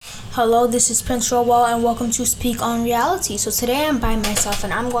Hello, this is Prince Rowell and welcome to Speak on Reality. So today I'm by myself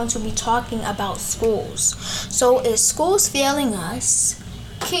and I'm going to be talking about schools. So is schools failing us,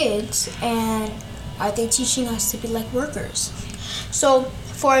 kids, and are they teaching us to be like workers? So,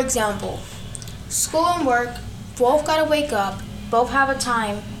 for example, school and work both gotta wake up, both have a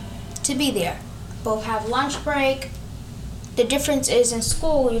time to be there, both have lunch break. The difference is in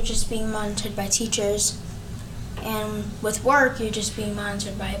school you're just being monitored by teachers, and with work you're just being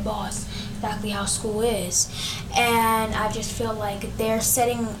monitored by a boss. Exactly how school is. And I just feel like they're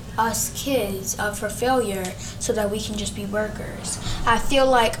setting us kids up for failure so that we can just be workers. I feel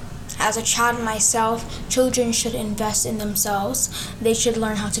like as a child myself, children should invest in themselves. They should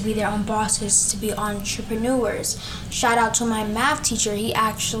learn how to be their own bosses, to be entrepreneurs. Shout out to my math teacher. He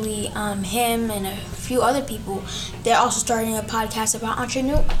actually, him and a few other people, they're also starting a podcast about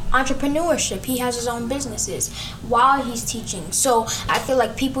entrepreneurship. He has his own businesses while he's teaching. So I feel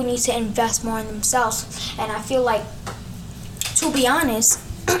like people need to invest more in themselves. And I feel like, to be honest,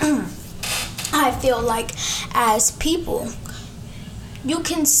 I feel like as people, you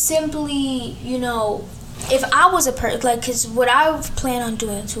can simply, if I was a person, because what I plan on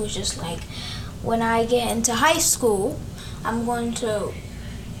doing too is just when I get into high school, I'm going to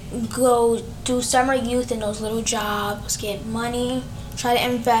go do summer youth in those little jobs, get money, try to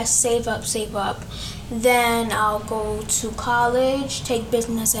invest, save up. Then I'll go to college, take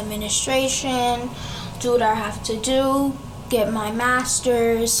business administration, do what I have to do, get my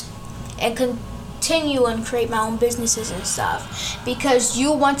master's, and continue and create my own businesses and stuff, because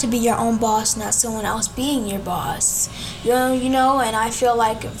you want to be your own boss, not someone else being your boss. And I feel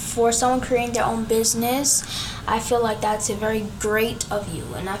like for someone creating their own business, I feel like that's a very great of you.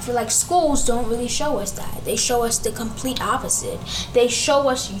 And I feel like schools don't really show us that. They show us the complete opposite. They show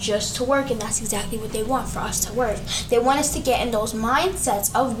us just to work, and that's exactly what they want, for us to work. They want us to get in those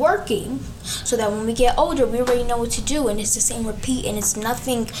mindsets of working so that when we get older, we already know what to do, and it's the same repeat, and it's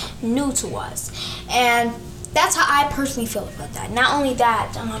nothing new to us. And that's how I personally feel about that. Not only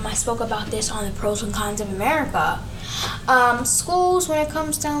that, I spoke about this on the pros and cons of America. Schools, when it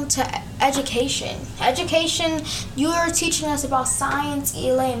comes down to education, you're teaching us about science,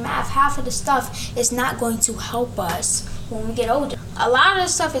 ELA, math. Half of the stuff is not going to help us when we get older. A lot of the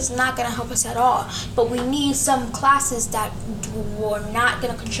stuff is not going to help us at all, but we need some classes that were not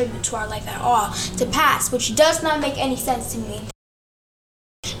going to contribute to our life at all to pass, which does not make any sense to me.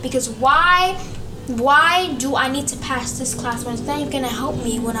 Because why do I need to pass this class when it's not even going to help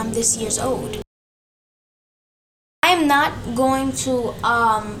me when I'm this years old? I'm not going to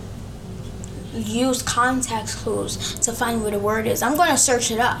use context clues to find where the word is. I'm going to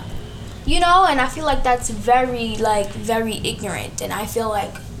search it up. And I feel like that's very ignorant. And I feel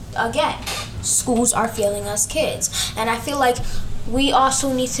like, again, schools are failing us kids. And I feel like we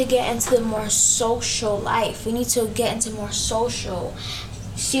also need to get into the more social life. We need to get into more social,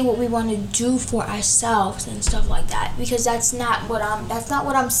 see what we want to do for ourselves and stuff like that, because that's not what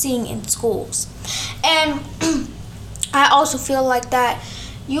I'm seeing in schools. And I also feel like that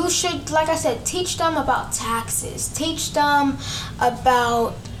you should, like I said, teach them about taxes, teach them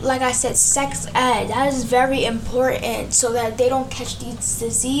about, like I said, sex ed. That is very important so that they don't catch these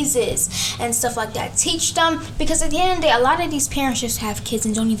diseases and stuff like that. Teach them, because at the end of the day, a lot of these parents just have kids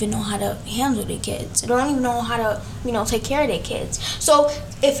and don't even know how to handle their kids. They don't even know how to, take care of their kids. So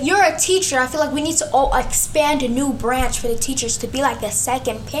if you're a teacher, I feel like we need to expand a new branch for the teachers to be like the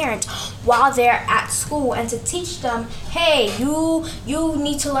second parent while they're at school, and to teach them, hey, you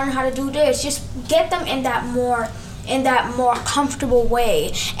need to learn how to do this. Just get them in that more comfortable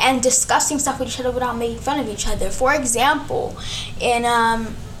way, and discussing stuff with each other without making fun of each other. For example, in my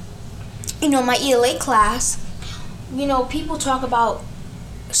ELA class, people talk about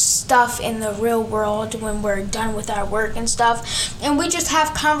stuff in the real world when we're done with our work and stuff, and we just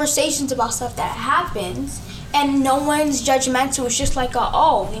have conversations about stuff that happens, and no one's judgmental. It's just like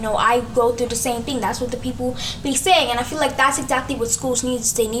I go through the same thing. That's what the people be saying. And I feel like that's exactly what schools need.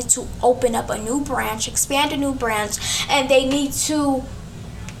 They need to open up a new branch, expand a new branch, and they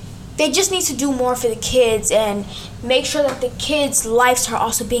just need to do more for the kids and make sure that the kids' lives are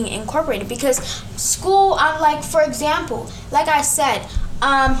also being incorporated. Because school, for example, like I said,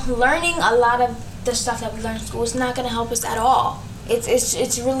 learning a lot of the stuff that we learn in school is not going to help us at all.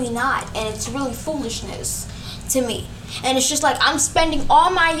 It's really not, and it's really foolishness to me. And it's just like, I'm spending all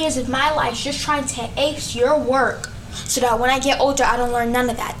my years of my life just trying to ace your work so that when I get older I don't learn none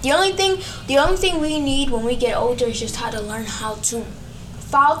of that. The only thing we need when we get older is just how to learn how to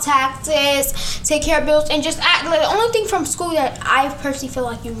file taxes, take care of bills, and just act. The only thing from school that I personally feel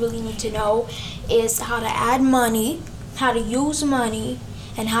like you really need to know is how to add money, how to use money,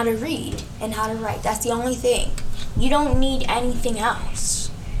 and how to read and how to write. That's the only thing. You don't need anything else.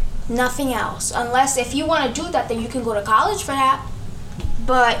 Nothing else. Unless if you want to do that, then you can go to college for that.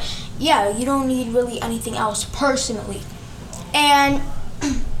 But yeah, you don't need really anything else personally. And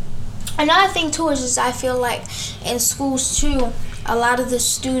another thing too is I feel like in schools too, a lot of the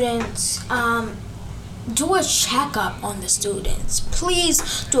students do a checkup on the students.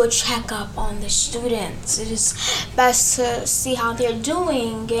 Please do a checkup on the students. It is best to see how they're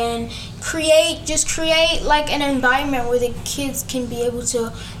doing and create like an environment where the kids can be able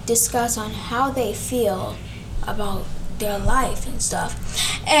to discuss on how they feel about their life and stuff.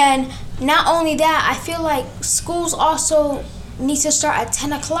 And not only that, I feel like schools also need to start at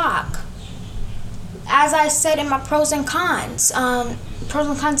 10 o'clock. As I said in my pros and cons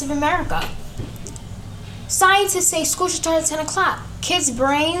of America. Scientists say school should start at 10 o'clock. Kids'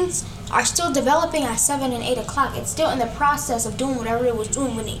 brains are still developing at 7 and 8 o'clock. It's still in the process of doing whatever it was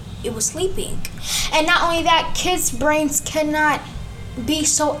doing when it was sleeping. And not only that, kids' brains cannot be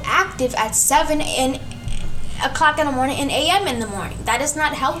so active at 7 o'clock in the morning and a.m. in the morning. That is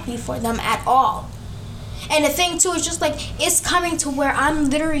not healthy for them at all. And the thing too is just like it's coming to where I'm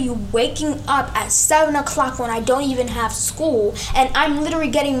literally waking up at 7 o'clock when I don't even have school, and I'm literally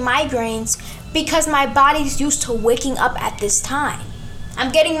getting migraines because my body's used to waking up at this time.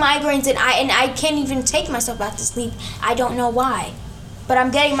 I'm getting migraines and I can't even take myself back to sleep. I don't know why. But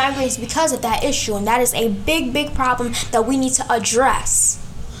I'm getting migraines because of that issue, and that is a big problem that we need to address.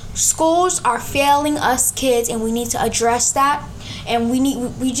 Schools are failing us kids, and we need to address that, and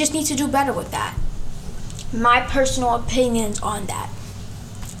we just need to do better with that. My personal opinions on that.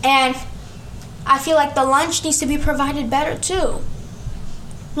 And I feel like the lunch needs to be provided better too.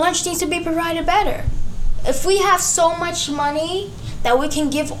 Lunch needs to be provided better. If we have so much money that we can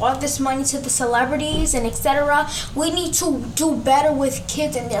give all this money to the celebrities and etc., we need to do better with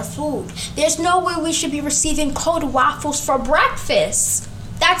kids and their food. There's no way we should be receiving cold waffles for breakfast.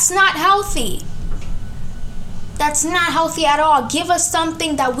 That's not healthy. That's not healthy at all. Give us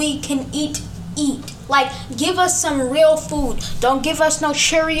something that we can eat. Like, give us some real food. Don't give us no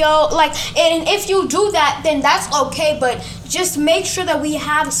Cheerio. Like, and if you do that, then that's okay. But just make sure that we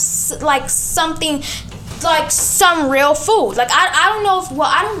have like something, like some real food. Like I don't know if, well,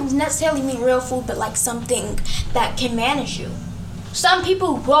 I don't necessarily mean real food, but like something that can manage you. Some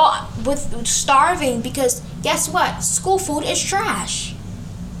people go with starving because guess what? School food is trash.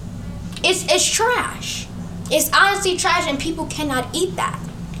 It's trash. It's honestly trash, and people cannot eat that.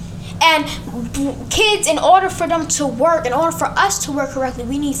 And kids, in order for them to work, in order for us to work correctly,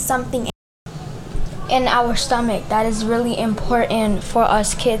 we need something in our stomach. That is really important for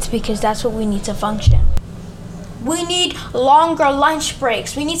us kids because that's what we need to function. We need longer lunch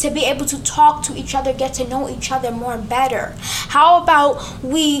breaks. We need to be able to talk to each other, get to know each other more better. How about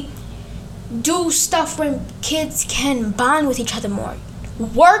we do stuff when kids can bond with each other more?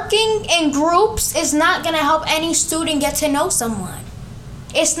 Working in groups is not going to help any student get to know someone.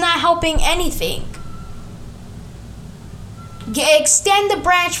 It's not helping anything. Extend the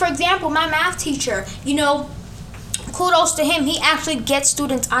branch. For example, my math teacher, kudos to him. He actually gets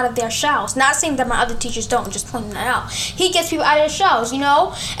students out of their shells. Not saying that my other teachers don't, just pointing that out. He gets people out of their shells, And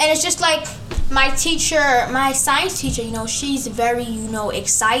it's just like my teacher, my science teacher, she's very,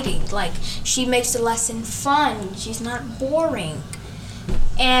 exciting. Like, she makes the lesson fun. She's not boring.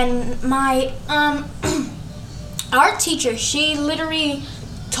 And my art teacher, she literally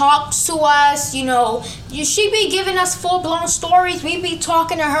talks to us, she be giving us full-blown stories. We be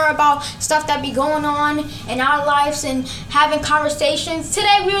talking to her about stuff that be going on in our lives and having conversations.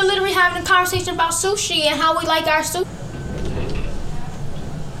 Today we were literally having a conversation about sushi and how we like our sushi.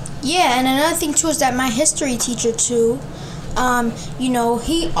 Yeah, and another thing too is that my history teacher too,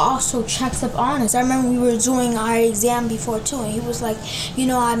 he also checks up on us. I remember we were doing our exam before too, and he was like,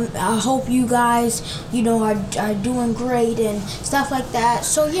 I hope you guys, are doing great and stuff like that.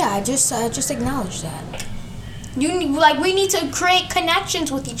 So yeah, I just acknowledge that. We need to create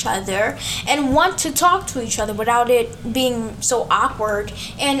connections with each other and want to talk to each other without it being so awkward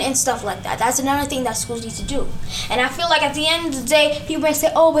and stuff like that. That's another thing that schools need to do. And I feel like at the end of the day, people may say,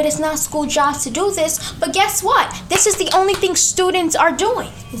 oh, but it's not school jobs to do this. But guess what? This is the only thing students are doing.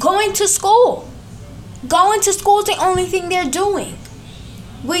 Going to school. Going to school is the only thing they're doing.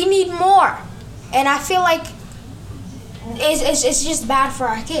 We need more. And I feel like it's just bad for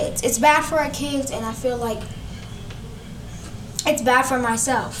our kids. It's bad for our kids, and I feel like it's bad for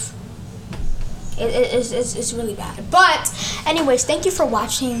myself. It's really bad. But anyways, thank you for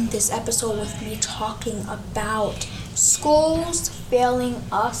watching this episode with me talking about Schools failing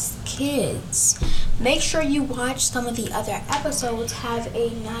us kids. Make sure you watch some of the other episodes. Have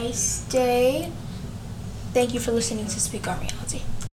a nice day. Thank you for listening to Speak on Reality.